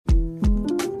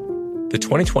The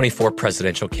 2024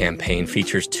 presidential campaign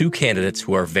features two candidates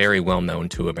who are very well known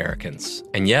to Americans.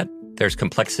 And yet, there's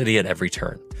complexity at every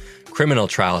turn. Criminal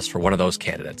trials for one of those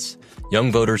candidates. Young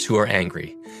voters who are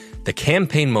angry. The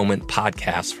Campaign Moment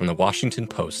podcast from the Washington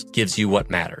Post gives you what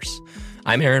matters.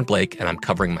 I'm Aaron Blake, and I'm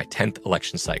covering my 10th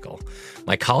election cycle.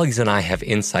 My colleagues and I have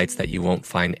insights that you won't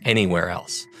find anywhere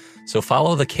else. So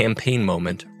follow the Campaign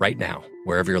Moment right now,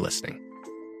 wherever you're listening.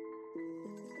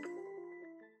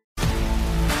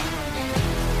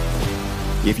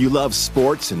 If you love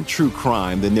sports and true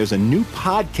crime, then there's a new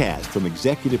podcast from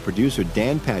executive producer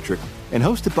Dan Patrick and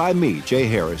hosted by me, Jay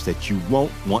Harris, that you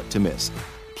won't want to miss.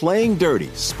 Playing Dirty: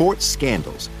 Sports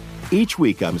Scandals. Each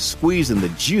week, I'm squeezing the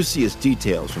juiciest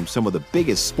details from some of the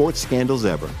biggest sports scandals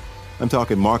ever. I'm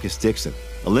talking Marcus Dixon,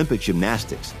 Olympic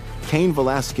gymnastics, Cain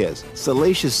Velasquez,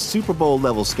 salacious Super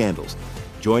Bowl-level scandals.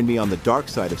 Join me on the dark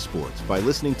side of sports by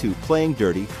listening to Playing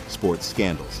Dirty: Sports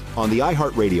Scandals on the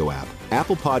iHeartRadio app,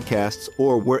 Apple Podcasts,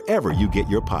 or wherever you get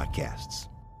your podcasts.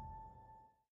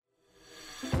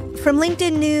 From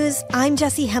LinkedIn News, I'm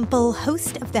Jessie Hempel,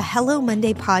 host of the Hello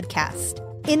Monday podcast.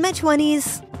 In my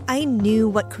 20s, I knew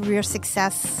what career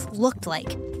success looked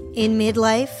like. In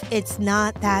midlife, it's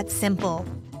not that simple.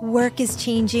 Work is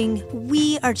changing,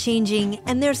 we are changing,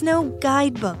 and there's no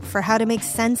guidebook for how to make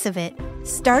sense of it.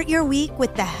 Start your week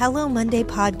with the Hello Monday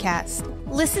podcast.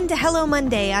 Listen to Hello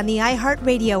Monday on the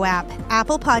iHeartRadio app,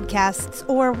 Apple Podcasts,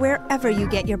 or wherever you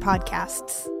get your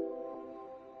podcasts.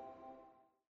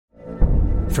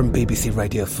 From BBC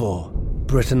Radio 4,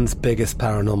 Britain's biggest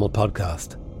paranormal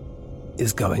podcast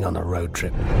is going on a road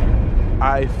trip.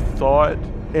 I thought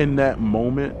in that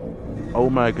moment, oh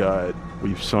my God,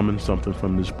 we've summoned something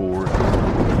from this board.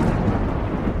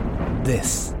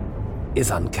 This is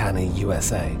Uncanny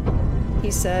USA. He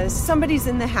says, somebody's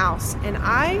in the house, and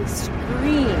I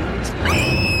screamed.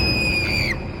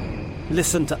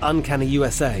 Listen to Uncanny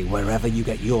USA wherever you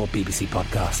get your BBC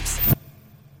podcasts,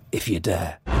 if you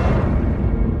dare.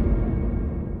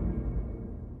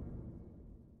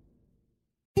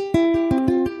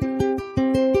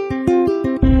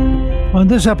 On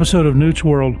this episode of Newt's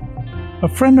World, a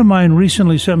friend of mine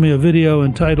recently sent me a video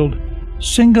entitled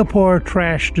Singapore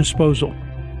Trash Disposal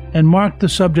and marked the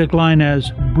subject line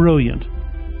as brilliant.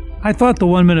 I thought the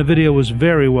 1-minute video was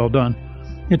very well done.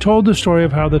 It told the story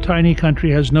of how the tiny country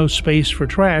has no space for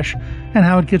trash and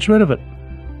how it gets rid of it.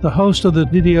 The host of the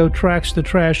video tracks the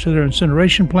trash to their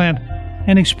incineration plant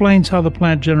and explains how the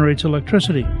plant generates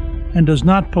electricity and does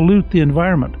not pollute the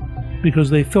environment because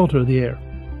they filter the air.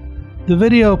 The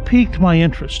video piqued my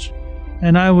interest,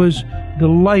 and I was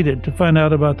delighted to find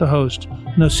out about the host,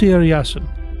 Nasir Yassin.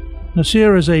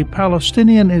 Nasir is a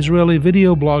Palestinian-Israeli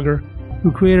video blogger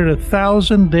who created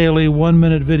 1,000 daily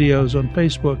 1-minute videos on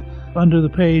Facebook under the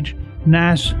page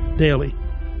Nas Daily.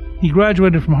 He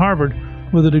graduated from Harvard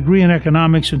with a degree in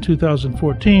economics in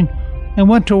 2014 and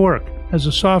went to work as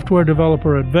a software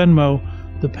developer at Venmo,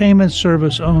 the payment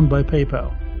service owned by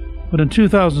PayPal. But in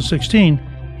 2016,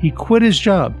 he quit his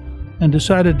job and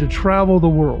decided to travel the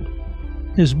world.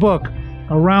 His book,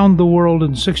 Around the World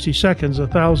in 60 Seconds,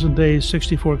 1,000 Days,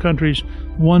 64 Countries,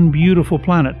 One Beautiful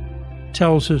Planet,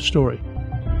 tells his story.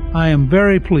 I am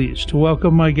very pleased to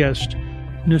welcome my guest,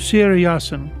 Nasir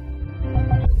Yassin.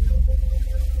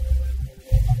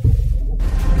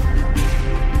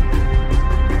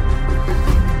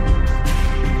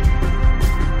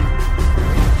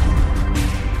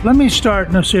 Let me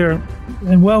start, Nasir,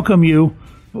 and welcome you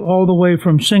all the way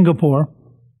from Singapore.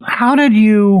 How did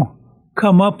you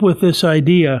come up with this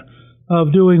idea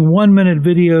of doing 1-minute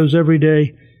videos every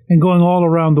day and going all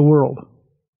around the world?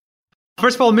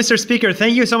 First of all, Mr. Speaker,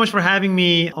 thank you so much for having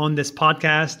me on this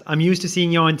podcast. I'm used to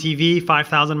seeing you on TV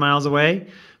 5,000 miles away,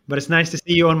 but it's nice to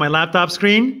see you on my laptop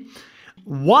screen.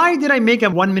 Why did I make a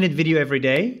 1-minute video every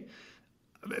day?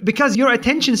 Because your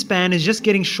attention span is just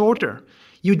getting shorter.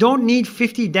 You don't need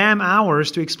 50 damn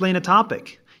hours to explain a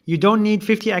topic. You don't need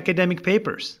 50 academic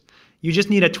papers. You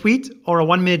just need a tweet or a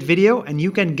 1-minute video, and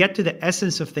you can get to the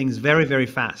essence of things very, very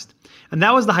fast. And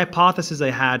that was the hypothesis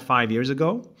I had 5 years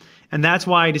ago. And that's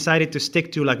why I decided to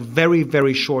stick to like very,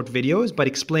 very short videos, but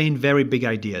explain very big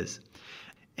ideas.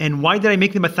 And why did I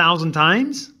make them 1,000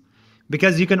 times?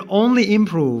 Because you can only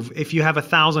improve if you have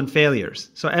 1,000 failures.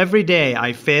 So every day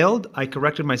I failed, I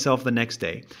corrected myself the next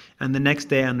day, and the next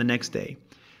day, and the next day.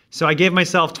 So I gave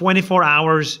myself 24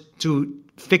 hours to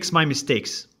fix my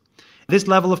mistakes. This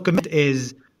level of commitment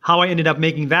is how I ended up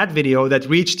making that video that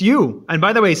reached you. And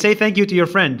by the way, say thank you to your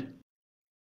friend.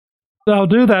 I'll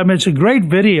do that. I mean, it's a great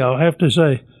video, I have to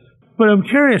say. But I'm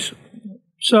curious.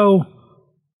 So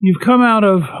you've come out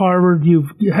of Harvard, you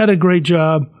had a great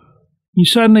job. You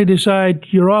suddenly decide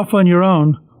you're off on your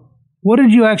own. What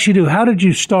did you actually do? How did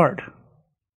you start?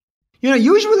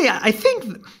 Usually I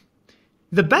think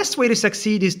the best way to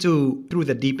succeed is through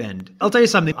the deep end. I'll tell you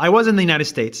something. I was in the United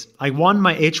States. I won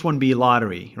my H-1B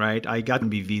lottery, right? I got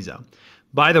an H-1B visa.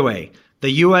 By the way,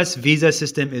 the U.S. visa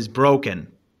system is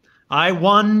broken. I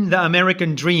won the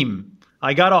American dream.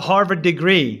 I got a Harvard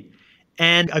degree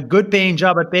and a good paying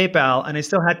job at PayPal, and I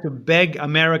still had to beg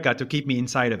America to keep me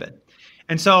inside of it.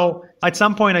 And so at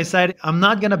some point I said, I'm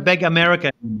not going to beg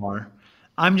America anymore.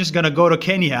 I'm just going to go to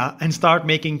Kenya and start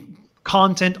making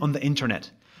content on the internet.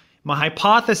 My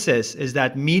hypothesis is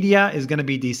that media is going to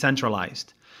be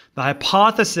decentralized. The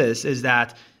hypothesis is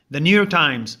that the New York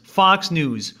Times, Fox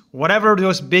News, whatever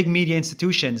those big media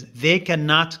institutions, they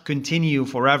cannot continue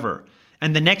forever.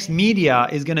 And the next media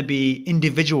is going to be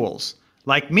individuals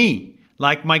like me,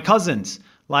 like my cousins,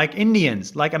 like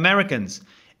Indians, like Americans.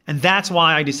 And that's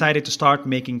why I decided to start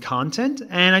making content.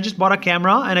 And I just bought a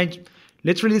camera and I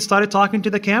literally started talking to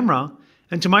the camera.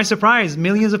 And to my surprise,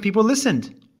 millions of people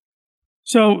listened.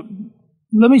 So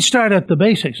let me start at the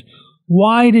basics.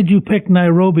 Why did you pick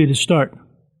Nairobi to start?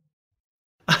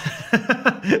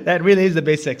 That really is the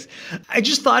basics. I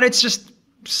just thought it's just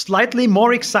slightly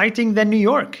more exciting than New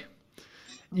York.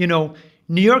 New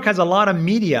York has a lot of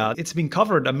media. It's been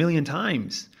covered a million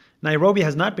times. Nairobi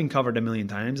has not been covered a million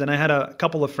times. And I had a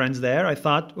couple of friends there. I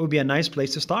thought it would be a nice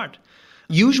place to start.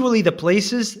 Usually the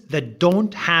places that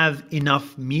don't have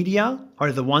enough media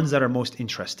are the ones that are most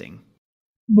interesting.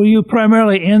 Were you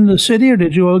primarily in the city, or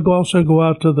did you also go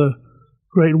out to the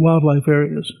great wildlife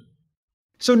areas?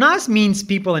 So Nas means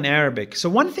people in Arabic. So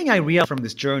one thing I realized from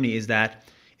this journey is that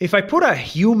if I put a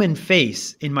human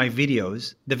face in my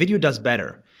videos, the video does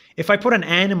better. If I put an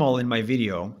animal in my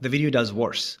video, the video does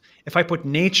worse. If I put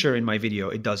nature in my video,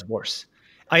 it does worse.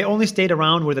 I only stayed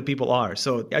around where the people are.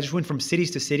 So I just went from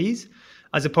cities to cities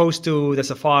as opposed to the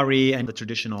safari and the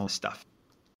traditional stuff.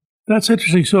 That's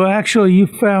interesting. So actually you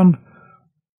found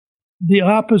the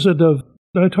opposite of,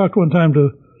 I talked one time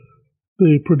to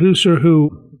the producer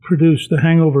who produced The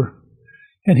Hangover,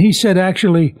 and he said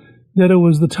actually that it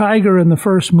was the tiger in the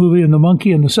first movie and the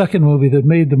monkey in the second movie that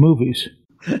made the movies.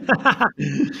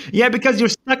 Yeah, because you're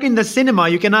stuck in the cinema,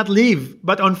 you cannot leave.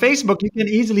 But on Facebook, you can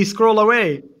easily scroll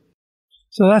away.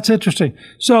 So that's interesting.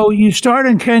 So you start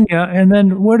in Kenya, and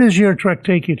then where does your trek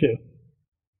take you to?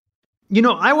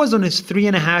 I was on this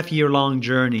 3.5-year-long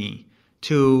journey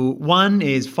to, one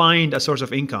is find a source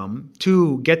of income,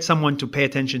 two, get someone to pay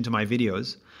attention to my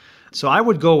videos. So I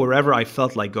would go wherever I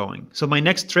felt like going. So my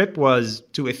next trip was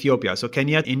to Ethiopia. So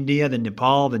Kenya, India, then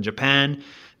Nepal, then Japan,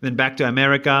 then back to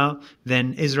America,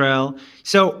 then Israel.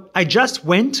 So I just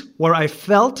went where I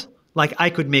felt like I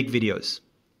could make videos.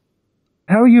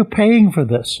 How are you paying for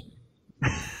this?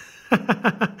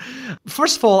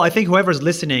 First of all, I think whoever's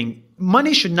listening,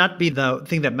 money should not be the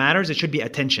thing that matters. It should be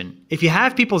attention. If you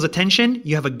have people's attention,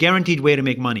 you have a guaranteed way to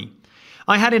make money.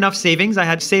 I had enough savings. I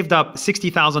had saved up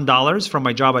 $60,000 from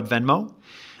my job at Venmo.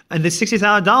 And this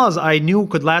 $60,000 I knew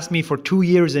could last me for 2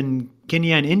 years in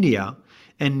Kenya and India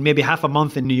and maybe half a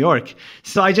month in New York.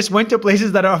 So I just went to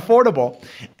places that are affordable.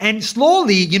 And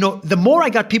slowly, the more I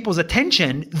got people's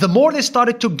attention, the more they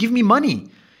started to give me money.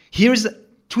 Here's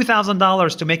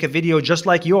 $2,000 to make a video just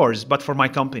like yours, but for my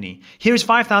company. Here's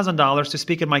 $5,000 to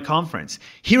speak at my conference.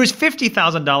 Here's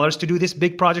 $50,000 to do this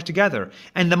big project together.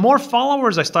 And the more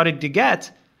followers I started to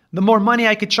get, the more money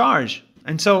I could charge.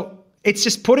 And so it's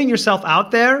just putting yourself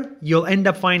out there. You'll end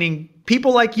up finding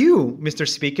people like you, Mr.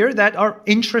 Speaker, that are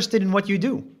interested in what you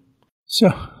do. So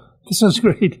this is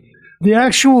great. The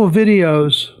actual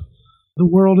videos, The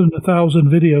World in 1,000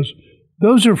 Videos,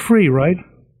 those are free, right?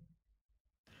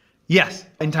 Yes,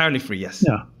 entirely free, yes.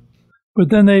 Yeah. But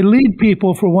then they lead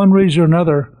people for one reason or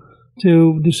another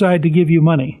to decide to give you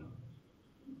money.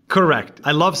 Correct.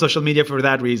 I love social media for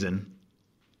that reason.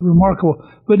 Remarkable.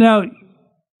 But now,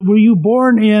 were you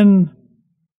born in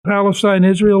Palestine,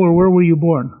 Israel, or where were you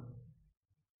born?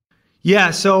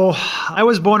 Yeah, so I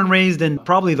was born and raised in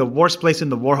probably the worst place in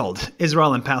the world,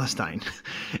 Israel and Palestine.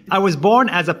 I was born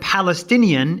as a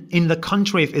Palestinian in the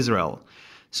country of Israel.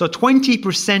 So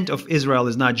 20% of Israel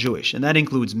is not Jewish, and that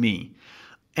includes me.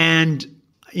 And,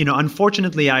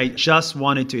 unfortunately, I just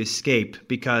wanted to escape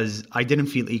because I didn't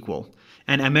feel equal.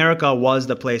 And America was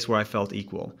the place where I felt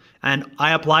equal. And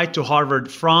I applied to Harvard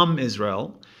from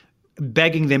Israel,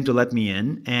 begging them to let me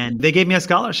in, and they gave me a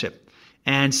scholarship.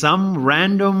 And some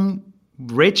random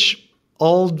rich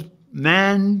old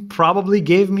man probably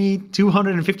gave me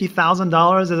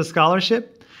 $250,000 as a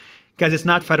scholarship because it's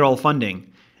not federal funding.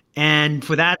 And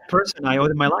for that person, I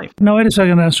owed him my life. Now, wait a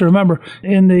second. I have to remember,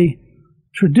 in the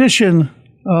tradition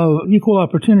of equal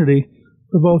opportunity,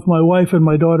 for both my wife and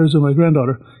my daughters and my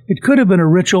granddaughter. It could have been a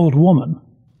rich old woman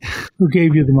who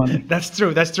gave you the money. That's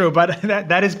true. But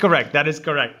that is correct. That is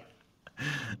correct.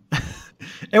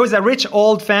 It was a rich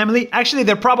old family. Actually,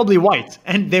 they're probably white,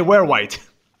 and they were white.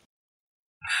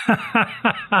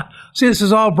 See, this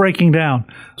is all breaking down.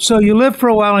 So you lived for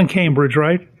a while in Cambridge,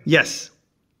 right? Yes.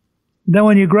 Then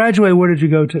when you graduated, where did you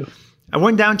go to? I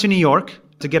went down to New York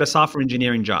to get a software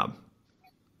engineering job.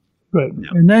 Great. Yeah.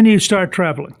 And then you start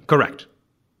traveling. Correct.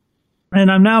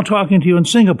 And I'm now talking to you in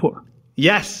Singapore.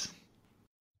 Yes.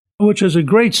 Which is a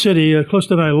great city.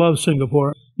 Clifton and I love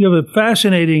Singapore. You have a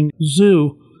fascinating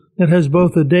zoo that has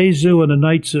both a day zoo and a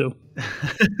night zoo.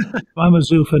 I'm a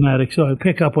zoo fanatic, so I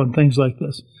pick up on things like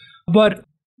this. But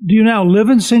do you now live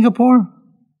in Singapore?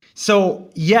 So,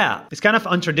 yeah, it's kind of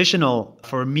untraditional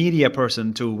for a media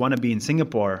person to want to be in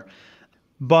Singapore.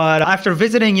 But after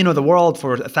visiting, the world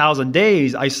for 1,000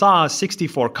 days, I saw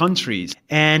 64 countries.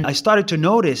 And I started to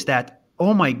notice that,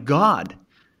 oh my God,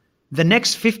 the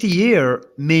next 50 years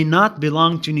may not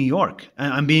belong to New York.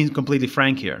 I'm being completely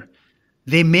frank here.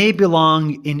 They may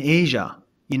belong in Asia,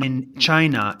 in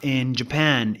China, in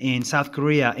Japan, in South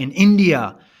Korea, in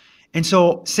India. And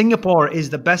so Singapore is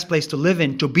the best place to live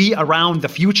in, to be around the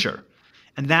future.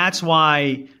 And that's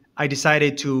why I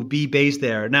decided to be based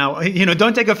there. Now,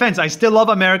 don't take offense. I still love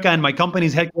America, and my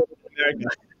company's headquartered in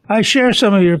America. I share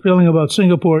some of your feeling about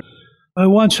Singapore. I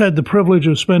once had the privilege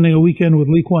of spending a weekend with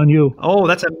Lee Kuan Yew. Oh,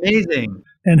 that's amazing.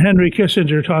 And Henry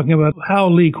Kissinger talking about how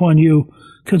Lee Kuan Yew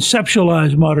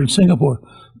conceptualized modern Singapore.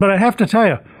 But I have to tell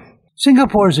you,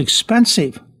 Singapore is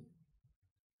expensive.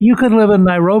 You could live in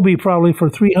Nairobi probably for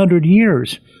 300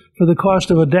 years for the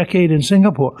cost of a decade in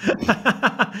Singapore.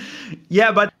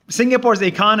 Yeah, but Singapore's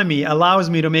economy allows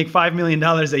me to make $5 million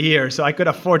a year, so I could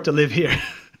afford to live here.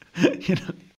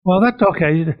 Well, that's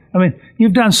okay. I mean,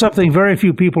 you've done something very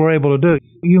few people are able to do.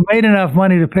 You made enough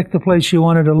money to pick the place you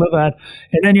wanted to live at,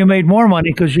 and then you made more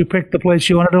money because you picked the place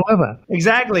you wanted to live at.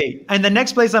 Exactly. And the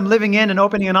next place I'm living in and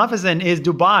opening an office in is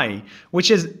Dubai, which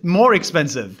is more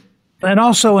expensive. And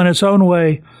also, in its own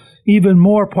way, even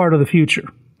more part of the future.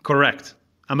 Correct.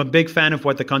 I'm a big fan of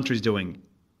what the country's doing.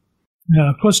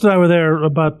 Yeah, Clifton and I were there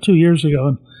about 2 years ago,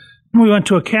 and we went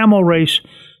to a camel race.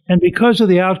 And because of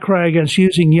the outcry against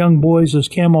using young boys as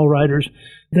camel riders,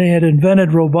 they had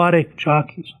invented robotic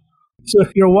jockeys. So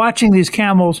if you're watching these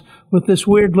camels with this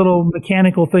weird little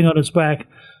mechanical thing on its back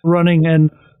running, and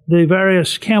the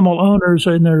various camel owners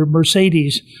in their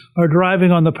Mercedes are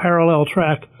driving on the parallel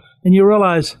track, and you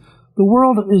realize the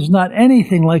world is not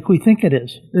anything like we think it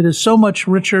is. It is so much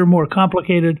richer, more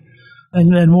complicated,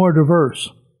 and more diverse.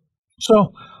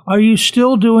 So are you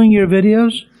still doing your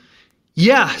videos?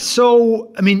 Yeah.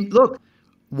 So, look,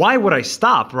 why would I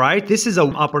stop, right? This is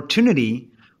an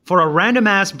opportunity for a random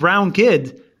ass brown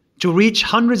kid to reach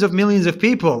hundreds of millions of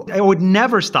people. I would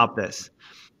never stop this.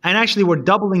 And actually, we're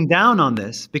doubling down on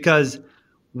this because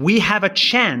we have a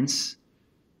chance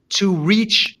to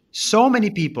reach so many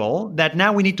people that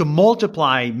now we need to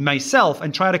multiply myself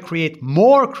and try to create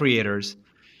more creators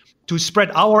to spread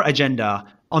our agenda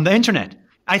on the internet.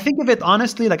 I think of it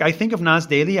honestly, I think of Nas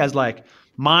Daily as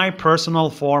my personal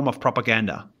form of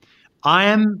propaganda. I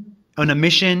am on a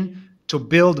mission to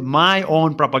build my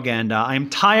own propaganda. I'm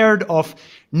tired of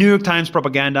New York Times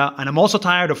propaganda, and I'm also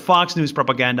tired of Fox News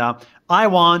propaganda. I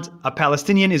want a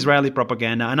Palestinian-Israeli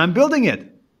propaganda, and I'm building it.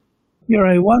 You're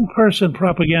a one-person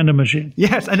propaganda machine.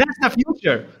 Yes, and that's the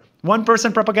future.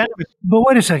 One-person propaganda machine. But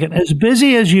wait a second. As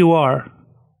busy as you are,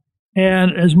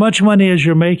 and as much money as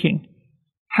you're making,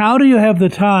 how do you have the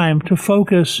time to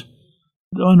focus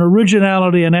on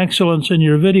originality and excellence in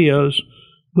your videos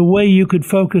the way you could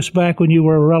focus back when you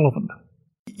were irrelevant?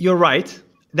 You're right.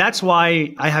 That's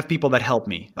why I have people that help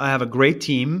me. I have a great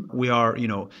team. We are,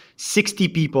 60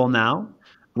 people now.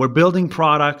 We're building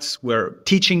products, we're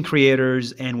teaching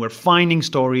creators, and we're finding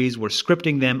stories, we're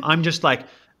scripting them. I'm just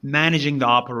managing the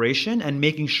operation and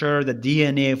making sure the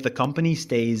DNA of the company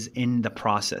stays in the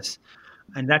process.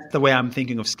 And that's the way I'm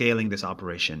thinking of scaling this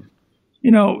operation.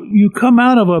 You come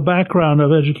out of a background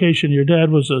of education. Your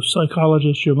dad was a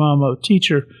psychologist, your mom a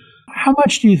teacher. How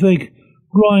much do you think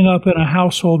growing up in a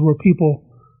household where people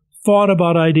thought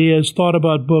about ideas, thought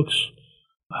about books,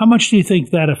 how much do you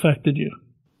think that affected you?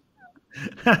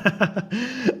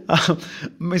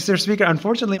 Mr. Speaker,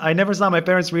 unfortunately, I never saw my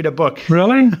parents read a book.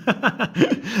 Really?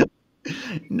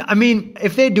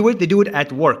 If they do it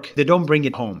at work. They don't bring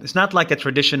it home. It's not like a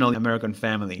traditional American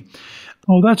family.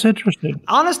 Oh, that's interesting.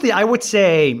 Honestly, I would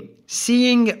say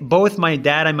seeing both my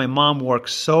dad and my mom work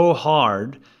so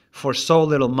hard for so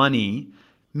little money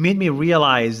made me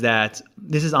realize that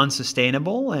this is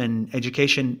unsustainable and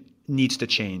education needs to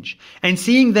change. And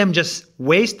seeing them just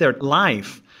waste their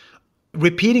life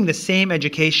repeating the same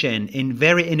education in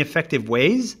very ineffective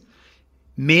ways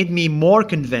made me more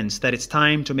convinced that it's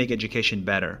time to make education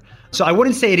better. So I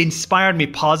wouldn't say it inspired me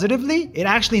positively. It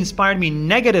actually inspired me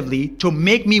negatively to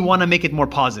make me want to make it more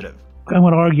positive. I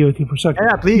want to argue with you for a second.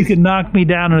 Yeah, please. You can knock me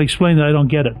down and explain that I don't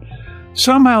get it.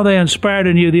 Somehow they inspired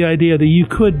in you the idea that you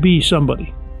could be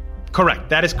somebody. Correct.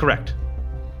 That is correct.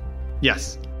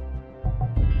 Yes.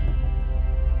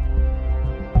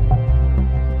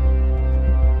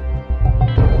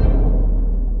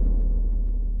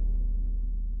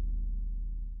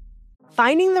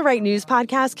 Finding the right news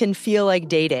podcast can feel like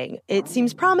dating. It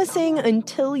seems promising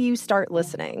until you start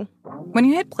listening. When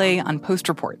you hit play on Post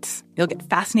Reports, you'll get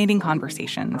fascinating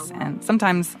conversations and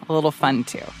sometimes a little fun,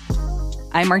 too.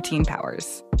 I'm Martine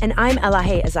Powers. And I'm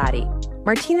Elahe Azadi.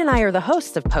 Martine and I are the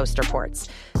hosts of Post Reports.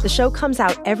 The show comes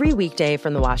out every weekday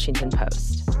from the Washington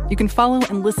Post. You can follow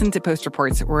and listen to Post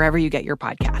Reports wherever you get your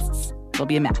podcasts. It'll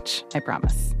be a match, I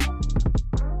promise.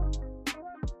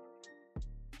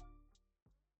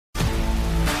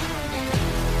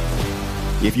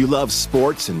 If you love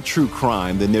sports and true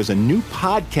crime, then there's a new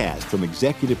podcast from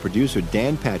executive producer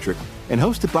Dan Patrick and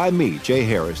hosted by me, Jay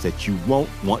Harris, that you won't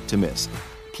want to miss.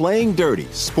 Playing Dirty: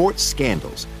 Sports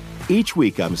Scandals. Each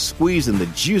week, I'm squeezing the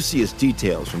juiciest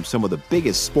details from some of the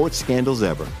biggest sports scandals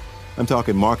ever. I'm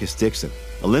talking Marcus Dixon,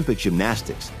 Olympic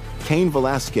gymnastics, Cain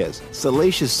Velasquez,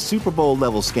 salacious Super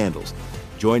Bowl-level scandals.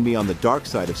 Join me on the dark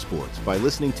side of sports by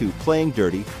listening to Playing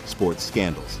Dirty: Sports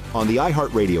Scandals on the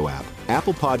iHeartRadio app,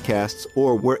 Apple Podcasts,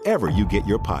 or wherever you get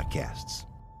your podcasts.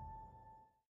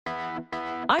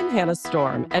 I'm Hannah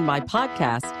Storm, and my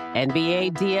podcast,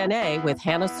 NBA DNA with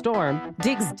Hannah Storm,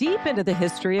 digs deep into the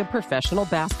history of professional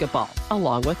basketball,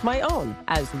 along with my own,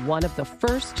 as one of the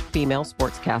first female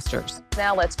sportscasters.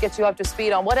 Now let's get you up to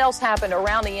speed on what else happened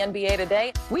around the NBA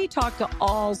today. We talk to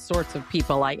all sorts of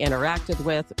people I interacted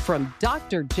with, from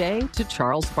Dr. J to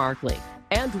Charles Barkley,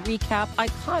 and recap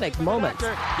iconic moments.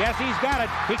 Yes, he's got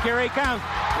it. Here he comes.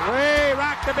 Way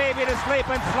rock the baby to sleep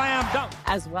and slam dunk.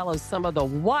 As well as some of the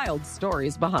wild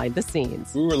stories behind the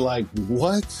scenes. We were like,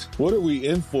 what? What are we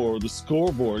in for? The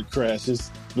scoreboard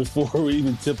crashes before we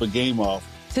even tip a game off.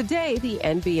 Today, the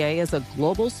NBA is a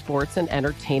global sports and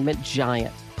entertainment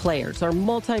giant. Players are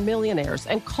multimillionaires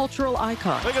and cultural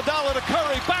icons. Iguodala to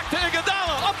Curry, back to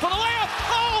Iguodala, up for the layup.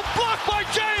 Oh, blocked by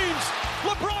James.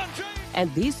 LeBron James.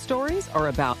 And these stories are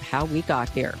about how we got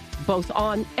here, both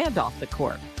on and off the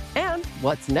court. And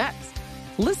what's next?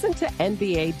 Listen to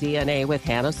NBA DNA with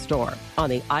Hannah Storm on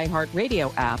the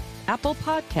iHeartRadio app, Apple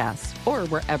Podcasts, or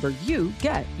wherever you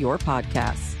get your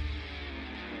podcasts.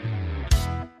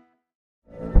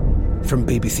 From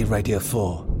BBC Radio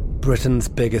 4, Britain's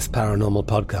biggest paranormal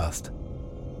podcast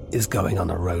is going on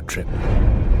a road trip.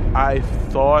 I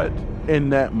thought in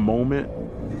that moment,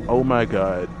 oh my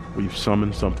God, we've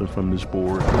summoned something from this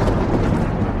board.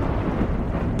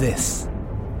 This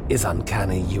is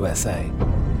Uncanny USA.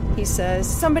 He says,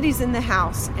 somebody's in the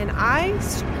house, and I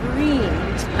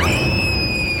screamed.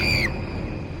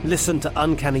 Listen to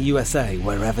Uncanny USA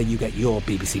wherever you get your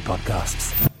BBC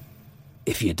podcasts,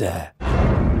 if you dare.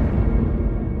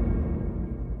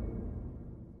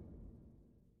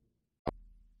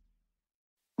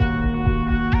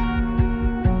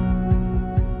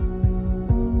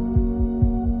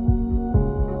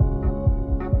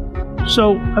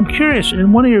 So I'm curious,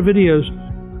 in one of your videos,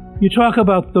 you talk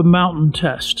about the mountain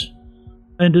test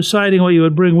and deciding what you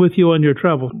would bring with you on your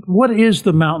travel. What is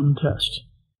the mountain test?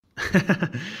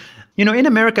 In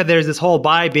America, there's this whole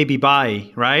buy, baby,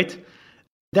 buy, right?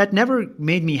 That never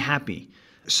made me happy.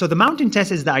 So the mountain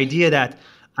test is the idea that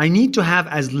I need to have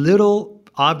as little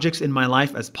objects in my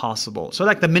life as possible. So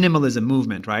like the minimalism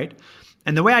movement, right?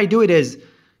 And the way I do it is,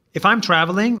 if I'm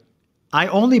traveling, I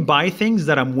only buy things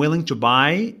that I'm willing to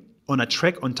buy on a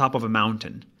trek on top of a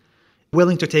mountain,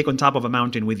 willing to take on top of a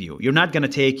mountain with you. You're not going to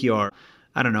take your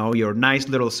nice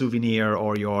little souvenir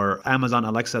or your Amazon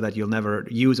Alexa that you'll never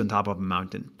use on top of a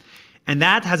mountain. And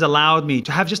that has allowed me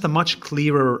to have just a much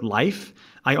clearer life.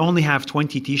 I only have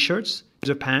 20 t-shirts, pairs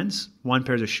of pants, 1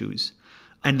 pair of shoes.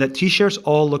 And the t-shirts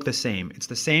all look the same. It's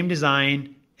the same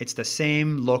design. It's the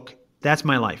same look. That's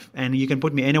my life. And you can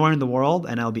put me anywhere in the world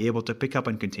and I'll be able to pick up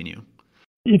and continue.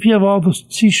 If you have all the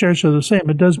t-shirts are the same,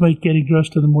 it does make getting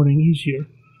dressed in the morning easier.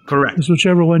 Correct. Because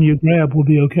whichever one you grab will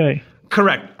be okay.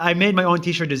 Correct. I made my own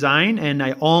t-shirt design, and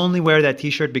I only wear that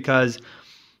t-shirt because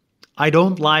I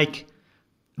don't like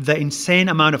the insane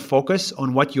amount of focus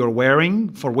on what you're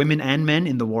wearing for women and men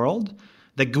in the world.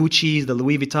 The Gucci's, the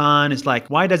Louis Vuitton. It's like,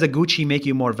 why does a Gucci make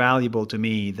you more valuable to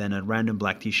me than a random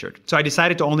black t-shirt? So I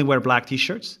decided to only wear black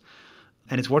t-shirts.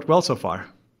 and it's worked well so far.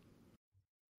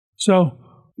 So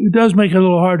it does make it a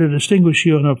little hard to distinguish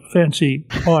you in a fancy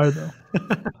car, though.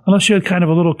 Unless you had kind of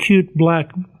a little cute black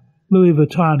Louis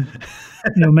Vuitton,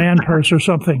 man purse or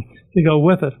something to go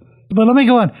with it. But let me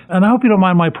go on. And I hope you don't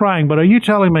mind my prying, but are you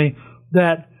telling me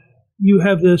that you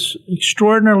have this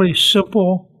extraordinarily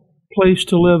simple place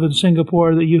to live in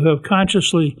Singapore that you have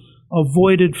consciously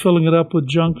avoided filling it up with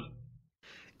junk?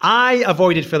 I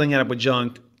avoided filling it up with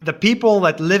junk. The people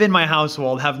that live in my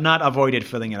household have not avoided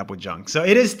filling it up with junk. So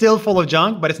it is still full of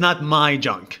junk, but it's not my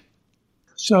junk.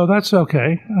 So that's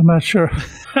okay. I'm not sure.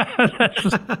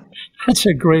 That's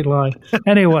a great line.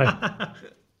 Anyway,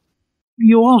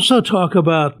 you also talk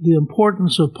about the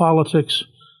importance of politics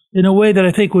in a way that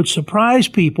I think would surprise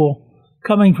people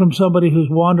coming from somebody who's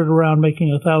wandered around making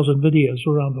 1,000 videos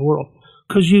around the world.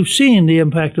 Because you've seen the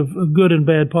impact of good and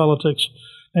bad politics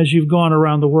as you've gone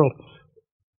around the world.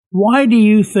 Why do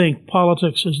you think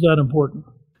politics is that important?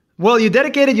 Well, you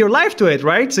dedicated your life to it,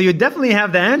 right? So you definitely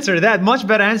have the answer to that. Much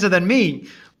better answer than me.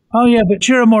 Oh, yeah, but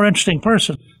you're a more interesting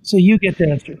person, so you get the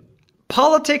answer.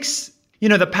 Politics,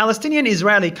 the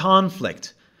Palestinian-Israeli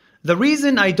conflict, the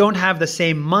reason I don't have the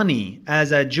same money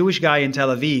as a Jewish guy in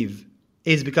Tel Aviv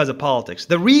is because of politics.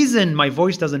 The reason my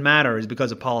voice doesn't matter is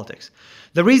because of politics.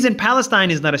 The reason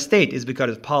Palestine is not a state is because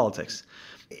of politics.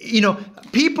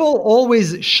 People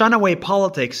always shun away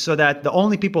politics so that the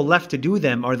only people left to do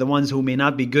them are the ones who may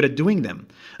not be good at doing them.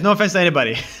 No offense to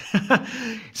anybody.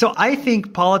 So I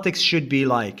think politics should be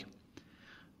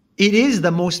it is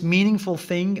the most meaningful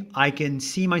thing I can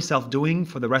see myself doing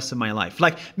for the rest of my life.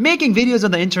 Like making videos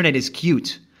on the internet is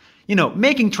cute.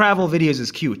 Making travel videos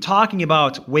is cute. Talking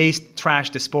about waste trash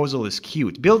disposal is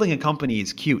cute. Building a company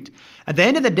is cute. At the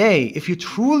end of the day, if you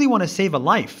truly want to save a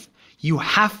life, you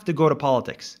have to go to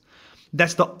politics.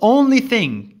 That's the only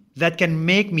thing that can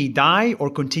make me die or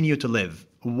continue to live.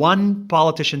 One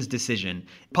politician's decision.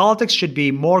 Politics should be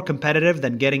more competitive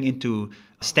than getting into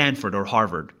Stanford or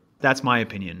Harvard. That's my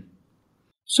opinion.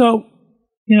 So,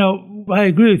 I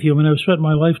agree with you. I've spent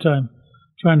my lifetime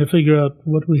trying to figure out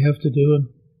what we have to do.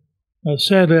 And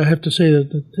sadly, I have to say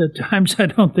that at times I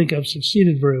don't think I've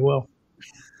succeeded very well.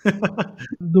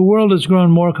 The world has grown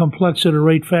more complex at a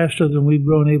rate faster than we've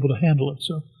grown able to handle it.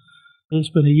 So it's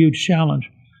been a huge challenge.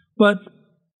 But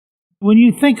when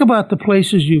you think about the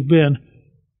places you've been,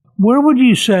 where would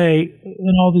you say,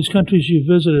 in all these countries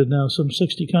you've visited now, some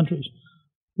 60 countries,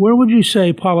 where would you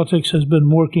say politics has been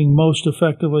working most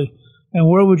effectively? And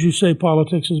where would you say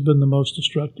politics has been the most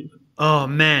destructive? Oh,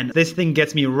 man, this thing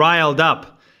gets me riled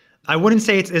up. I wouldn't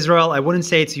say it's Israel. I wouldn't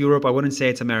say it's Europe. I wouldn't say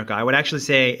it's America. I would actually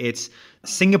say it's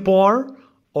Singapore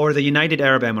or the United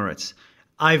Arab Emirates.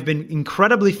 I've been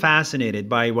incredibly fascinated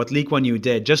by what Lee Kuan Yew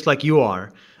did, just like you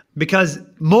are, because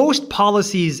most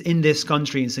policies in this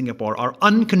country, in Singapore, are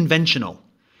unconventional.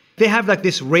 They have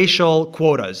this racial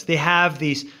quotas. They have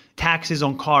these taxes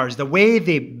on cars, the way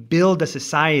they build a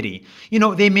society.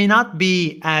 They may not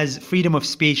be as freedom of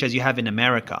speech as you have in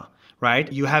America,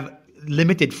 right? You have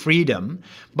limited freedom,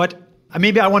 but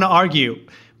maybe I want to argue,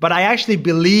 but I actually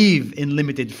believe in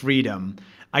limited freedom.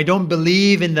 I don't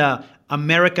believe in the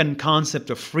American concept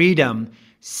of freedom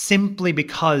simply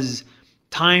because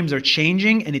times are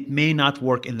changing and it may not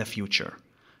work in the future.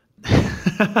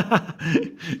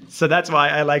 So that's why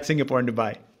I like Singapore and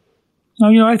Dubai.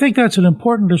 Now, I think that's an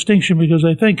important distinction because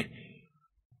I think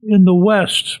in the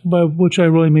West, by which I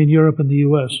really mean Europe and the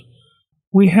U.S.,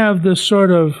 we have this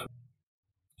sort of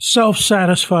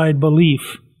self-satisfied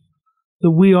belief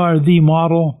that we are the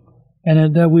model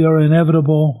and that we are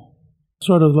inevitable,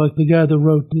 sort of like the guy that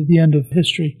wrote The End of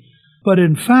History. But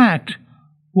in fact,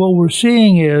 what we're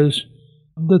seeing is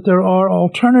that there are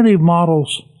alternative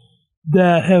models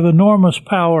that have enormous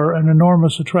power and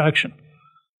enormous attraction.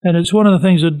 And it's one of the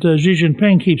things that Xi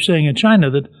Jinping keeps saying in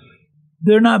China, that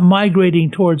they're not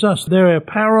migrating towards us. They're a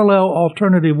parallel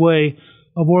alternative way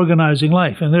of organizing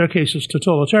life. In their case, it's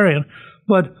totalitarian.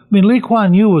 But, Lee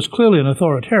Kuan Yew was clearly an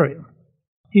authoritarian.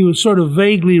 He was sort of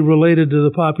vaguely related to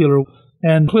the popular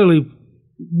and clearly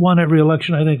won every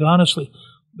election, I think, honestly,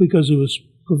 because he was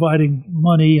providing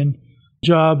money and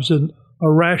jobs and a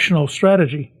rational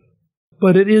strategy.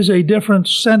 But it is a different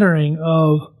centering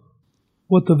of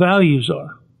what the values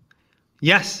are.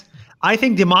 Yes. I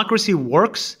think democracy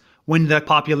works when the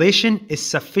population is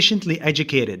sufficiently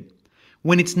educated.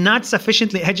 When it's not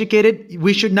sufficiently educated,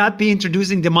 we should not be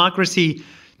introducing democracy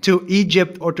to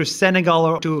Egypt or to Senegal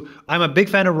or to... I'm a big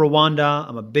fan of Rwanda.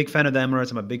 I'm a big fan of the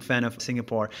Emirates. I'm a big fan of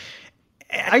Singapore.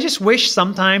 I just wish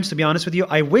sometimes, to be honest with you,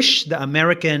 I wish the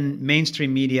American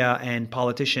mainstream media and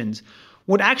politicians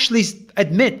would actually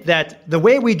admit that the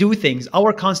way we do things,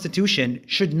 our constitution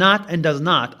should not and does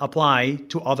not apply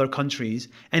to other countries,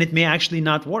 and it may actually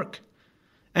not work.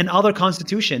 And other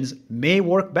constitutions may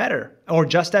work better or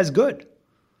just as good.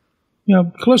 You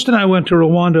know, Callista and I went to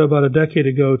Rwanda about a decade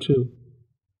ago to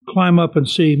climb up and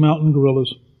see mountain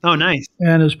gorillas. Oh, nice.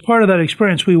 And as part of that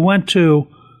experience, we went to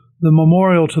the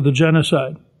memorial to the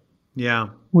genocide. Yeah.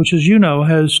 Which, as you know,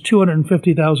 has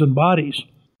 250,000 bodies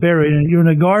buried. And you're in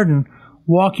a garden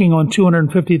walking on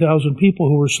 250,000 people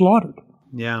who were slaughtered.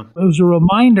 Yeah. It was a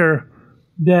reminder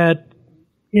that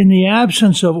in the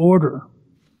absence of order,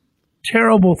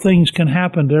 terrible things can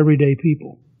happen to everyday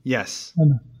people. Yes.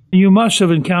 And you must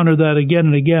have encountered that again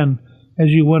and again as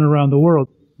you went around the world.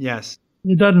 Yes.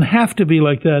 It doesn't have to be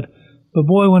like that, but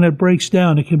boy, when it breaks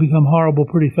down, it can become horrible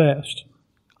pretty fast.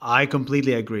 I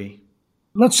completely agree.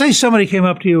 Let's say somebody came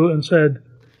up to you and said,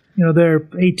 you know, they're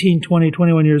 18, 20,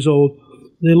 21 years old.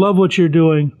 They love what you're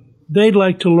doing. They'd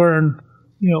like to learn,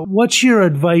 you know, what's your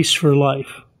advice for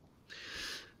life?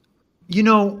 You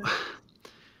know,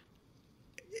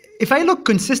 if I look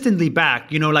consistently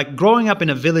back, you know, like growing up in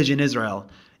a village in Israel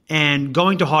and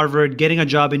going to Harvard, getting a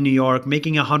job in New York,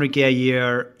 making $100K a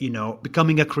year, you know,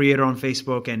 becoming a creator on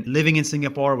Facebook and living in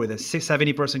Singapore with a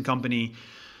 70-person company,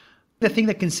 the thing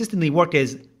that consistently worked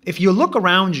is if you look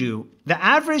around you, the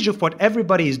average of what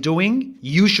everybody is doing,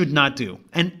 you should not do.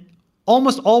 And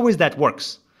almost always that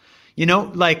works. You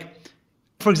know, like,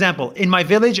 for example, in my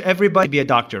village, everybody be a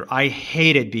doctor. I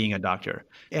hated being a doctor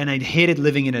and I hated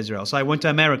living in Israel. So I went to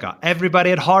America.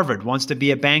 Everybody at Harvard wants to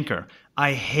be a banker.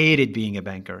 I hated being a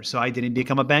banker, so I didn't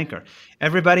become a banker.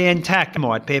 Everybody in tech at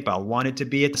PayPal wanted to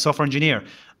be a software engineer.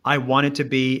 I wanted to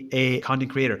be a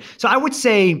content creator. So I would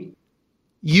say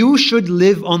you should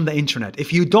live on the internet.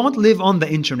 If you don't live on the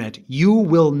internet, you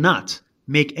will not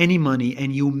make any money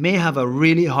and you may have a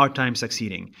really hard time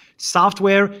succeeding.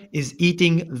 Software is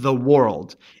eating the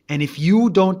world. And if you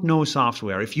don't know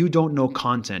software, if you don't know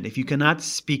content, if you cannot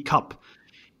speak up,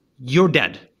 you're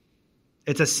dead.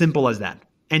 It's as simple as that.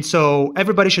 And so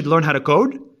everybody should learn how to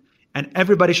code, and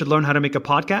everybody should learn how to make a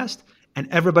podcast, and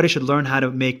everybody should learn how to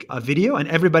make a video, and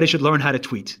everybody should learn how to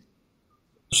tweet.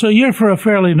 So you're for a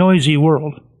fairly noisy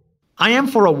world. I am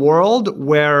for a world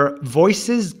where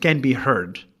voices can be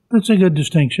heard. That's a good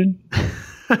distinction.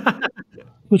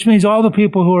 Which means all the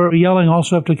people who are yelling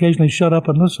also have to occasionally shut up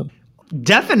and listen.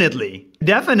 Definitely.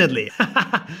 Definitely.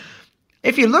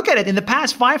 If you look at it, in the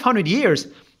past 500 years,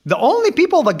 the only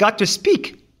people that got to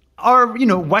speak are, you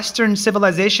know, Western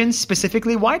civilizations,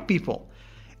 specifically white people.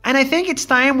 And I think it's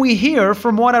time we hear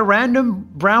from what a random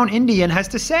brown Indian has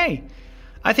to say.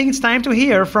 I think it's time to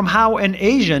hear from how an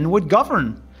Asian would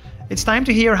govern. It's time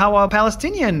to hear how a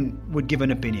Palestinian would give an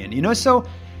opinion, you know? So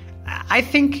I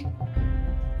think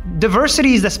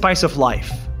diversity is the spice of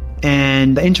life,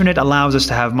 and the internet allows us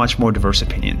to have much more diverse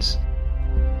opinions.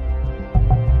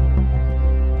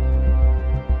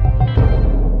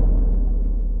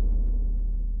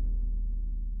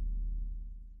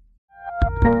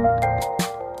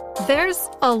 There's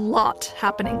a lot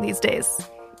happening these days,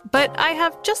 but I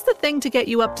have just the thing to get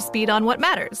you up to speed on what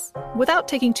matters without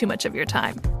taking too much of your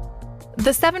time.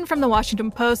 The 7 from the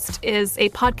Washington Post is a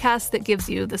podcast that gives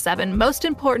you the 7 most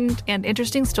important and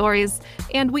interesting stories,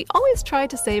 and we always try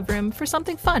to save room for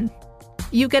something fun.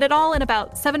 You get it all in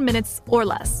about 7 minutes or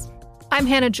less. I'm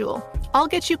Hannah Jewell. I'll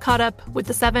get you caught up with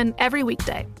the 7 every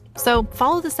weekday. So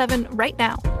follow the 7 right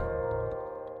now.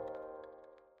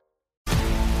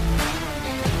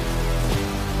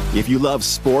 If you love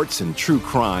sports and true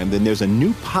crime, then there's a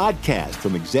new podcast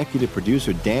from executive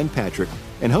producer Dan Patrick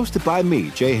and hosted by me,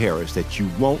 Jay Harris, that you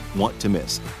won't want to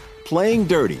miss. Playing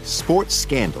Dirty: Sports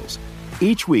Scandals.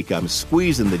 Each week, I'm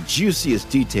squeezing the juiciest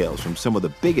details from some of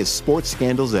the biggest sports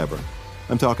scandals ever.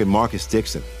 I'm talking Marcus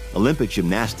Dixon, Olympic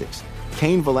gymnastics,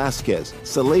 Cain Velasquez,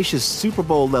 salacious Super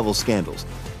Bowl-level scandals.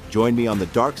 Join me on the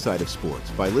dark side of sports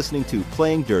by listening to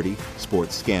Playing Dirty: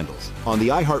 Sports Scandals on the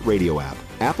iHeartRadio app,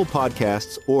 Apple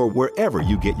Podcasts, or wherever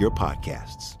you get your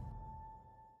podcasts.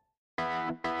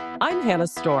 I'm Hannah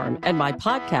Storm, and my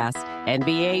podcast,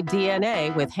 NBA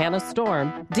DNA with Hannah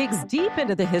Storm, digs deep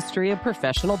into the history of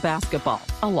professional basketball,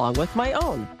 along with my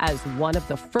own, as one of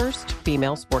the first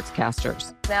female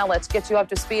sportscasters. Now let's get you up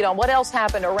to speed on what else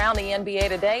happened around the NBA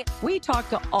today. We talk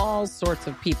to all sorts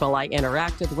of people I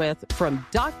interacted with, from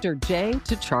Dr. J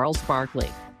to Charles Barkley,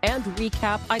 and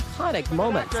recap iconic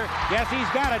moments. Yes, he's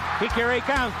got it. Here he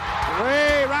comes.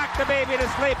 Way rock the baby to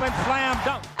sleep and slam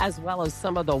dunk. As well as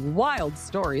some of the wild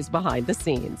stories behind the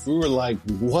scenes. We were like,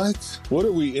 what? What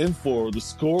are we in for? The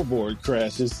scoreboard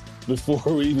crashes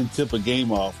before we even tip a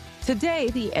game off. Today,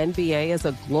 the NBA is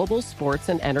a global sports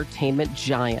and entertainment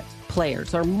giant,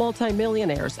 players are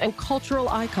multimillionaires and cultural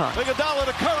icons. Iguodala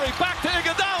to Curry, back to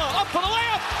Iguodala, up for the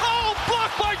layup. Oh,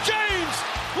 blocked by James.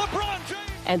 LeBron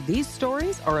James. And these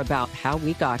stories are about how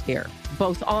we got here,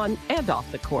 both on and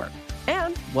off the court.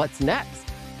 And what's next?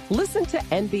 Listen to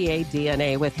NBA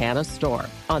DNA with Hannah Storm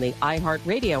on the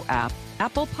iHeartRadio app,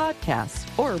 Apple Podcasts,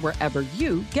 or wherever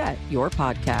you get your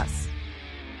podcasts.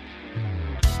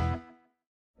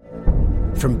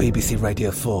 From BBC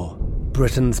Radio 4,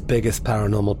 Britain's biggest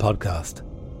paranormal podcast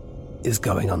is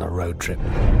going on a road trip.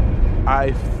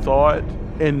 I thought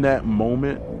in that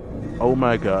moment, oh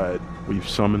my God, we've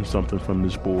summoned something from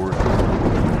this board.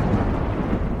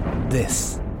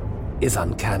 This is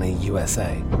Uncanny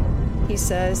USA. He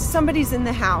says, somebody's in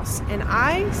the house, and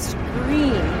I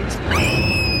screamed.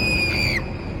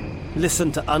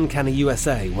 Listen to Uncanny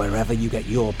USA wherever you get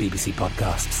your BBC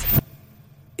podcasts,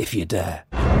 if you dare.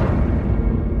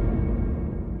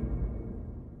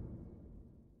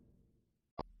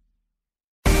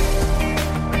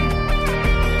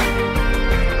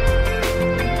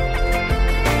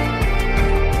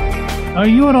 Are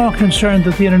you at all concerned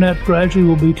that the internet gradually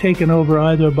will be taken over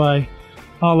either by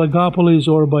oligopolies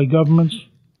or by governments?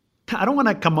 I don't want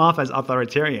to come off as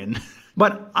authoritarian,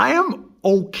 but I am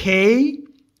okay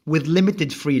with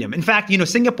limited freedom. In fact,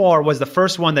 Singapore was the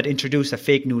first one that introduced a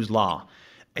fake news law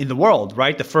in the world,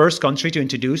 right? The first country to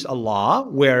introduce a law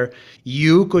where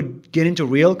you could get into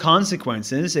real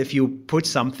consequences if you put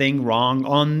something wrong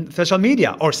on social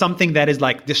media or something that is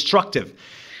like destructive.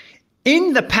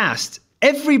 In the past,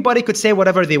 everybody could say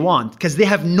whatever they want because they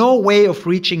have no way of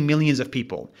reaching millions of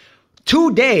people.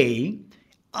 Today,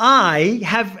 I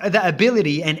have the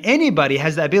ability, and anybody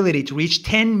has the ability to reach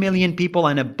 10 million people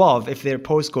and above if their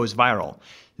post goes viral.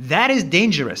 That is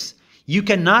dangerous. You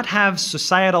cannot have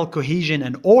societal cohesion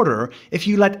and order if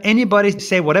you let anybody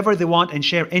say whatever they want and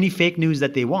share any fake news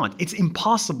that they want. It's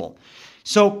impossible.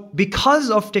 So because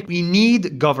of tech, we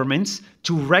need governments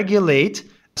to regulate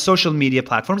social media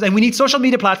platforms, and we need social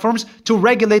media platforms to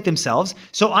regulate themselves.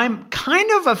 So I'm kind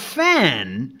of a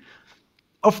fan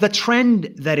of the trend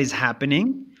that is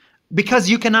happening, because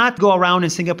you cannot go around in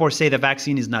Singapore say the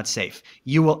vaccine is not safe.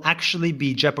 You will actually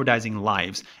be jeopardizing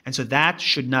lives. And so that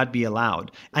should not be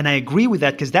allowed. And I agree with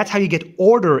that because that's how you get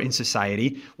order in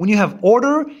society. When you have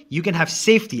order, you can have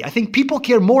safety. I think people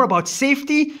care more about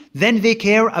safety than they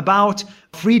care about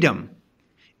freedom.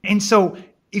 And so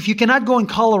if you cannot go in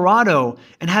Colorado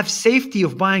and have safety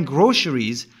of buying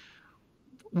groceries,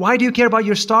 why do you care about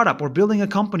your startup or building a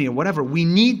company or whatever? We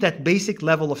need that basic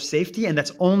level of safety, and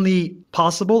that's only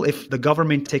possible if the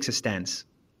government takes a stance.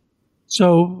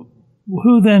 So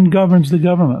who then governs the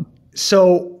government?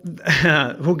 So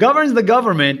who governs the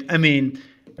government? I mean,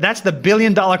 that's the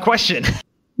billion-dollar question.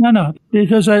 No,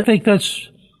 because I think that's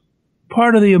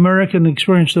part of the American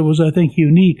experience that was, I think,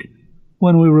 unique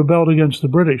when we rebelled against the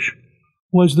British,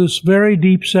 was this very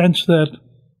deep sense that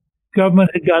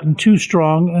government had gotten too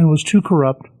strong and was too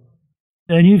corrupt.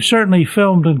 And you've certainly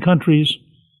filmed in countries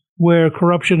where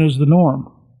corruption is the norm.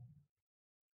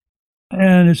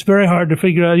 And it's very hard to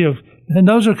figure out, and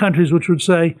those are countries which would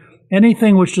say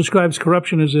anything which describes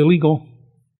corruption is illegal.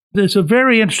 It's a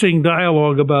very interesting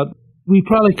dialogue about, we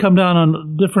probably come down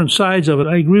on different sides of it.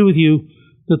 I agree with you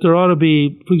that there ought to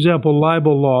be, for example,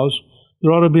 libel laws.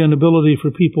 There ought to be an ability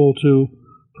for people to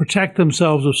protect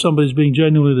themselves if somebody's being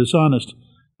genuinely dishonest.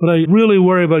 But I really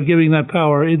worry about giving that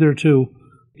power either to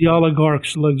the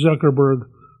oligarchs like Zuckerberg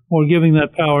or giving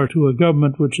that power to a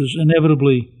government which is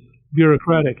inevitably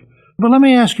bureaucratic. But let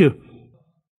me ask you,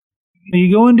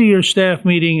 you go into your staff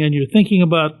meeting and you're thinking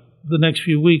about the next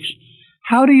few weeks.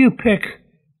 How do you pick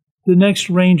the next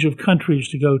range of countries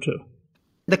to go to?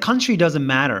 The country doesn't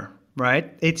matter,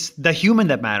 right? It's the human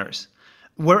that matters.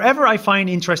 Wherever I find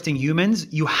interesting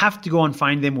humans, you have to go and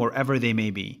find them wherever they may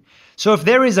be. So if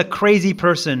there is a crazy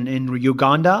person in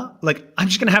Uganda, I'm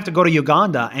just going to have to go to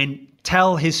Uganda and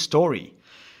tell his story.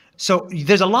 So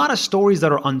there's a lot of stories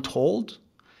that are untold,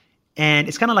 and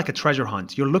it's kind of like a treasure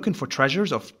hunt. You're looking for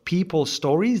treasures of people's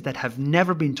stories that have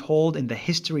never been told in the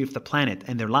history of the planet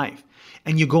and their life,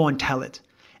 and you go and tell it.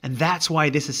 And that's why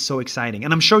this is so exciting.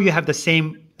 And I'm sure you have the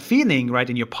same feeling, right,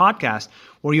 in your podcast,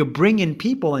 where you bring in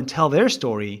people and tell their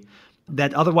story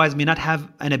that otherwise may not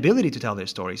have an ability to tell their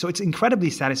story. So it's incredibly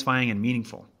satisfying and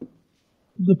meaningful.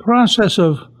 The process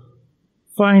of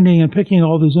finding and picking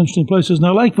all these interesting places, and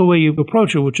I like the way you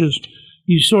approach it, which is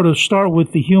you sort of start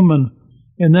with the human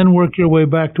and then work your way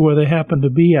back to where they happen to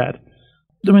be at.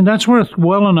 I mean, that's worth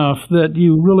well enough that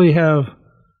you really have,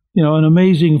 an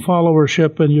amazing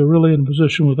followership, and you're really in a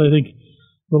position with, I think,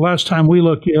 the last time we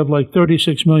looked, you have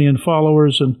 36 million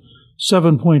followers and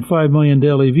 7.5 million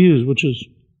daily views, which is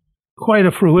quite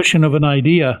a fruition of an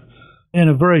idea in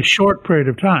a very short period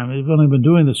of time. You've only been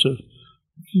doing this a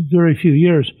very few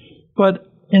years.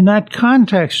 But in that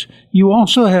context, you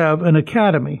also have an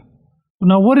academy.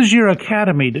 Now, what does your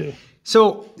academy do?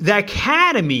 So the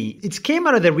academy, it came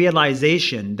out of the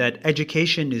realization that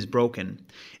education is broken.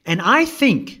 And I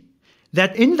think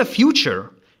that in the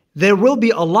future, there will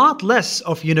be a lot less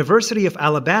of University of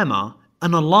Alabama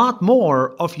and a lot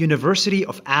more of University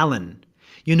of Allen,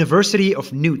 University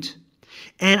of Newt.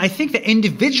 And I think the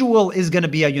individual is going to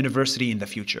be a university in the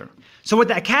future. So what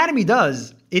the academy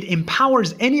does, it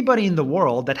empowers anybody in the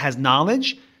world that has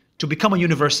knowledge to become a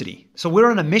university. So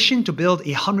we're on a mission to build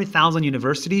 100,000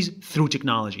 universities through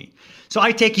technology. So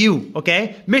I take you,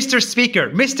 okay, Mr.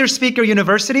 Speaker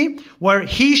University, where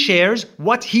he shares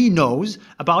what he knows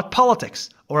about politics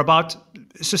or about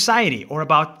society or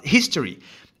about history.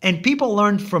 And people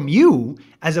learn from you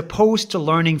as opposed to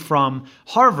learning from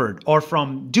Harvard or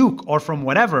from Duke or from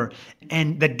whatever.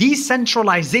 And the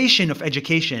decentralization of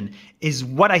education is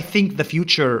what I think the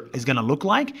future is going to look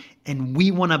like. And we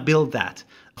want to build that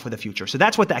for the future. So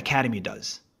that's what the academy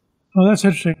does. Oh, that's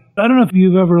interesting. I don't know if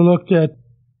you've ever looked at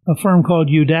a firm called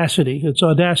Udacity. It's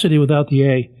Audacity without the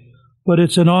A, but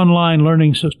it's an online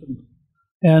learning system.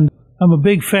 And I'm a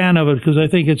big fan of it because I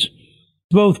think it's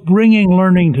both bringing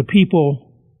learning to people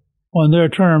on their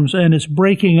terms, and it's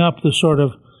breaking up the sort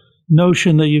of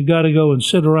notion that you've got to go and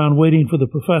sit around waiting for the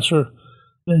professor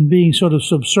and being sort of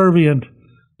subservient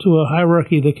to a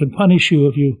hierarchy that can punish you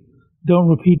if you don't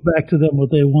repeat back to them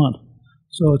what they want.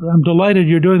 So I'm delighted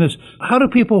you're doing this. How do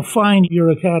people find your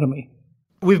academy?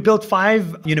 We've built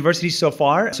 5 universities so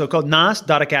far, so called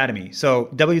nas.academy. So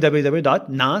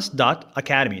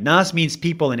www.nas.academy. Nas means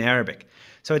people in Arabic.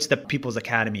 So it's the People's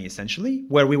Academy, essentially,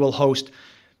 where we will host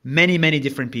many, many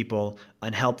different people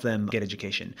and help them get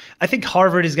education. I think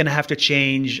Harvard is going to have to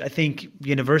change. I think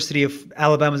University of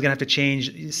Alabama is going to have to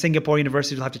change. Singapore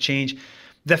University will have to change.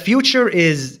 The future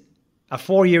is a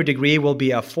 4-year degree will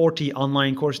be a 40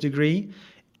 online course degree.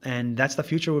 And that's the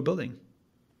future we're building.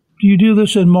 Do you do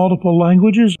this in multiple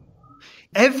languages?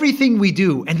 Everything we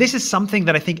do, and this is something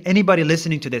that I think anybody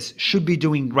listening to this should be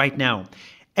doing right now.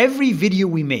 Every video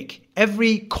we make,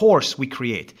 every course we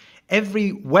create,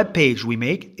 every web page we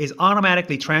make is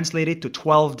automatically translated to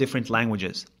 12 different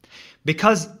languages.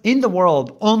 Because in the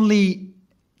world, only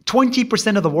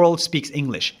 20% of the world speaks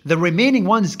English. The remaining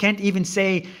ones can't even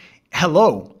say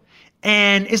hello.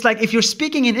 And it's like if you're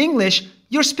speaking in English,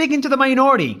 you're speaking to the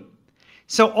minority.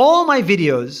 So all my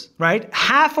videos, right,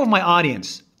 half of my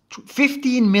audience,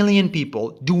 15 million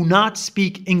people do not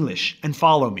speak English and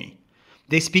follow me.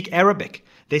 They speak Arabic,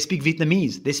 they speak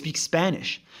Vietnamese, they speak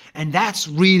Spanish. And that's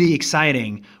really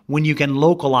exciting when you can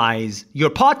localize your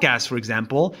podcast, for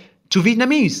example, to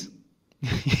Vietnamese.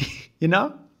 You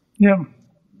know? Yeah.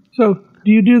 So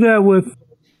do you do that with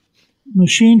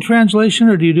machine translation,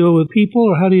 or do you do it with people,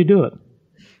 or how do you do it?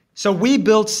 So we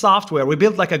built software. We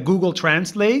built like a Google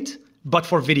Translate, but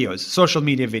for videos, social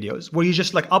media videos, where you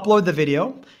just like upload the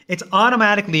video. It's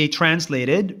automatically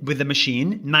translated with the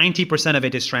machine. 90% of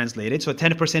it is translated. So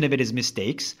 10% of it is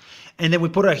mistakes. And then we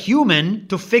put a human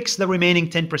to fix the remaining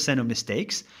 10% of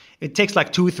mistakes. It takes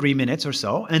like 2-3 minutes or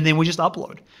so. And then we just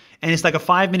upload. And it's like a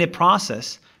 5-minute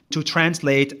process to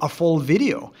translate a full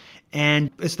video. And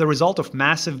it's the result of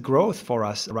massive growth for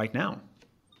us right now.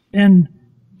 And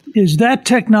is that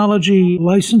technology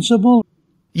licensable?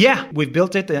 Yeah, we've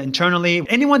built it internally.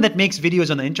 Anyone that makes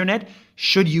videos on the internet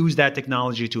should use that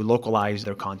technology to localize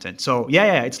their content. So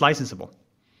yeah, it's licensable.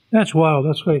 That's wild.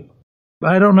 That's great.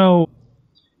 I don't know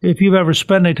if you've ever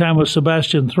spent any time with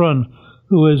Sebastian Thrun,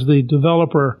 who is the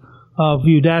developer of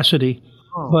Udacity.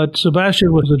 Oh. But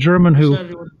Sebastian was a German who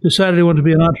decided he wanted to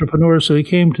be an entrepreneur, so he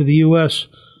came to the U.S.,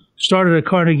 started at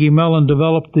Carnegie Mellon,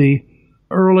 developed the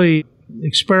early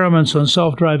experiments on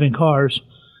self-driving cars,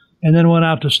 and then went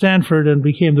out to Stanford and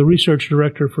became the research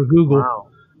director for Google. Wow.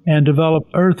 And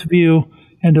developed EarthView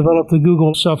and developed the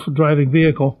Google self-driving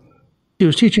vehicle. He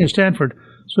was teaching at Stanford,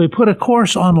 so he put a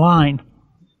course online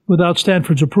without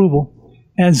Stanford's approval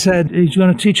and said he's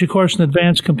going to teach a course in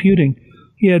advanced computing.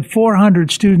 He had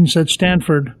 400 students at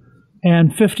Stanford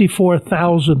and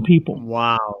 54,000 people.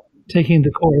 Wow. Taking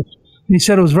the course. And he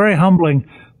said it was very humbling.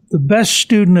 The best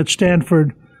student at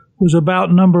Stanford was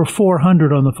about number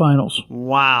 400 on the finals.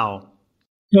 Wow.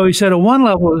 So he said at one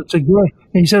level,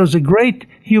 it was a great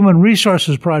human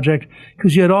resources project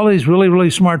because you had all these really,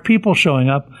 really smart people showing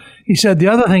up. He said the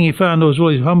other thing he found that was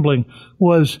really humbling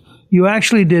was you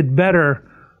actually did better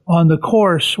on the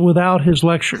course without his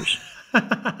lectures.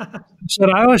 He said,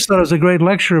 I always thought it was a great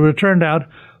lecture, but it turned out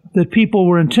that people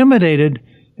were intimidated,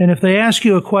 and if they ask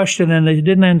you a question and they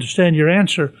didn't understand your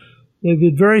answer, They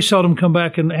would very seldom come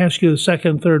back and ask you the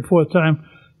second, third, fourth time.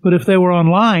 But if they were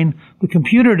online, the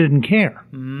computer didn't care.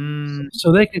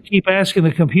 So they could keep asking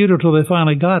the computer till they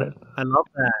finally got it. I love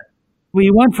that. We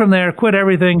went from there, quit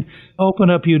everything, opened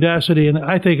up Udacity, and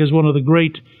I think is one of the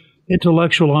great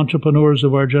intellectual entrepreneurs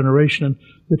of our generation. And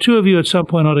the two of you at some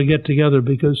point ought to get together,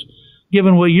 because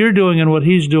given what you're doing and what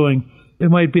he's doing, it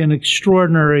might be an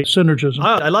extraordinary synergism.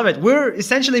 Oh, I love it. We're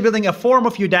essentially building a form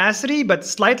of Udacity, but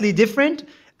slightly different.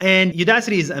 And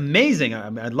Udacity is amazing.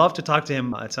 I'd love to talk to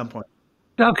him at some point.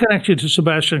 I'll connect you to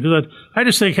Sebastian, because I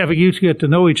just think having you get to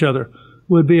know each other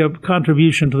would be a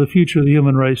contribution to the future of the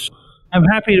human race. I'm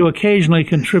happy to occasionally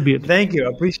contribute. Thank you. I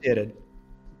appreciate it.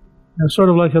 I'm sort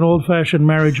of like an old-fashioned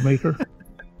marriage maker.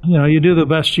 You do the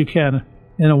best you can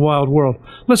in a wild world.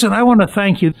 Listen, I want to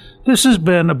thank you. This has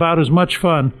been about as much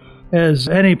fun as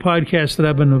any podcast that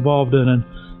I've been involved in. And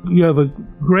you have a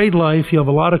great life. You have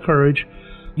a lot of courage.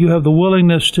 You have the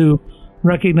willingness to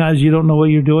recognize you don't know what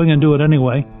you're doing and do it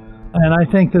anyway. And I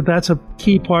think that that's a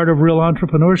key part of real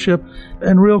entrepreneurship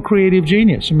and real creative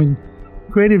genius. I mean,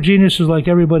 creative genius is like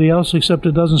everybody else, except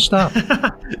it doesn't stop.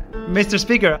 Mr.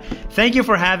 Speaker, thank you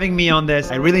for having me on this.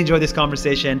 I really enjoyed this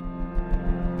conversation.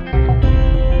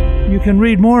 You can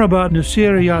read more about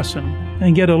Nasir Yassin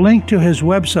and get a link to his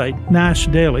website, NAS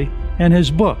Daily, and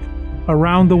his book,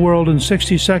 Around the World in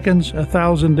 60 Seconds,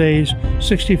 1,000 Days,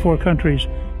 64 Countries,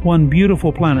 One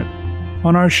Beautiful Planet,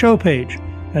 on our show page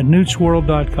at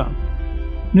newtsworld.com.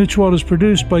 Newt's World is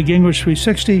produced by Gingrich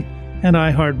 360 and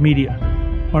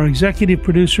iHeartMedia. Our executive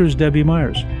producer is Debbie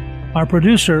Myers. Our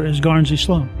producer is Garnsey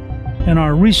Sloan. And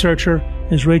our researcher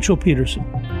is Rachel Peterson.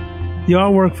 The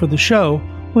artwork for the show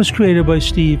was created by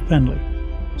Steve Pendley.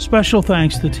 Special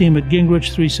thanks to the team at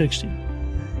Gingrich 360.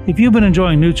 If you've been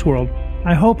enjoying Newt's World,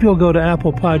 I hope you'll go to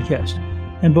Apple Podcast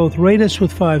and both rate us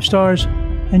with 5 stars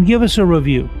and give us a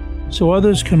review so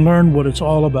others can learn what it's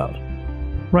all about.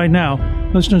 Right now,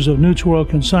 listeners of Newt's World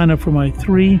can sign up for my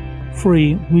 3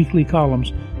 free weekly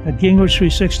columns at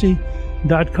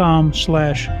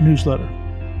gingrich360.com/newsletter.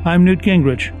 I'm Newt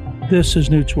Gingrich. This is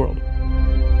Newt's World.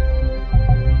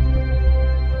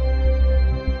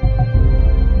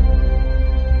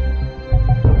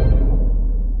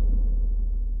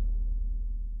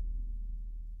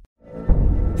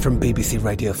 From BBC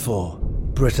Radio 4,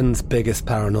 Britain's biggest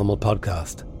paranormal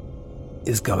podcast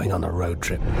is going on a road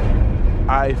trip.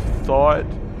 I thought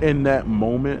in that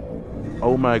moment,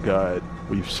 oh my God,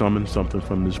 we've summoned something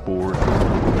from this board.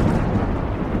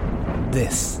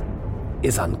 This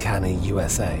is Uncanny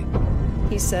USA.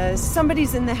 He says,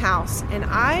 somebody's in the house, and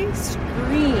I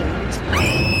screamed.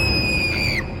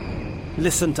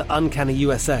 Listen to Uncanny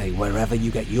USA wherever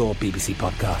you get your BBC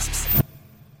podcasts,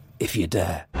 if you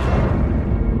dare.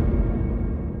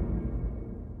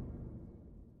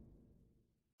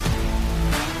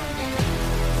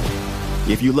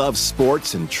 If you love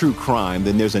sports and true crime,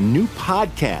 then there's a new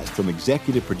podcast from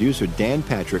executive producer Dan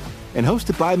Patrick and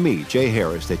hosted by me, Jay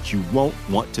Harris, that you won't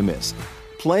want to miss.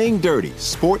 Playing Dirty: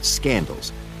 Sports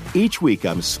Scandals. Each week,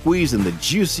 I'm squeezing the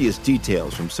juiciest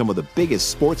details from some of the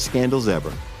biggest sports scandals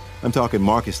ever. I'm talking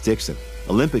Marcus Dixon,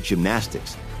 Olympic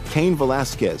gymnastics, Cain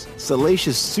Velasquez,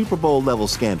 salacious Super Bowl-level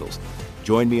scandals.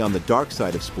 Join me on the dark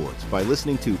side of sports by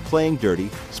listening to Playing Dirty: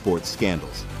 Sports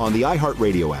Scandals on the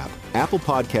iHeartRadio app, Apple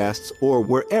Podcasts, or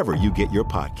wherever you get your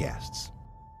podcasts.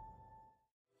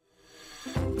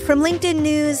 From LinkedIn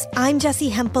News, I'm Jessie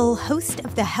Hempel, host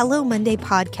of the Hello Monday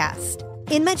podcast.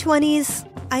 In my 20s,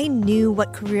 I knew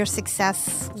what career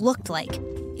success looked like.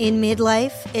 In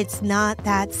midlife, it's not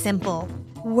that simple.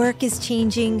 Work is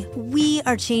changing, we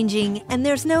are changing, and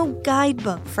there's no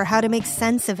guidebook for how to make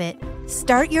sense of it.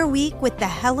 Start your week with the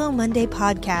Hello Monday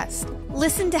podcast.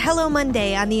 Listen to Hello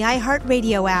Monday on the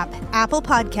iHeartRadio app, Apple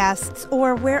Podcasts,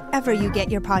 or wherever you get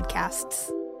your podcasts.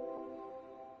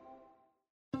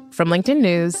 From LinkedIn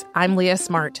News, I'm Leah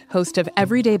Smart, host of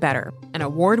Everyday Better, an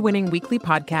award-winning weekly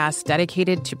podcast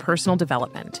dedicated to personal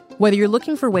development. Whether you're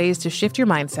looking for ways to shift your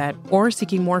mindset or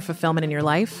seeking more fulfillment in your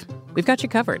life, we've got you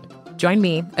covered. Join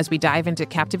me as we dive into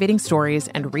captivating stories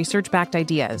and research-backed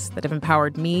ideas that have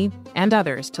empowered me and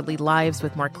others to lead lives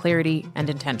with more clarity and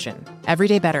intention.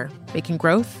 Everyday Better, making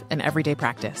growth an everyday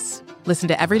practice. Listen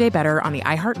to Everyday Better on the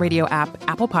iHeartRadio app,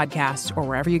 Apple Podcasts, or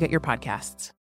wherever you get your podcasts.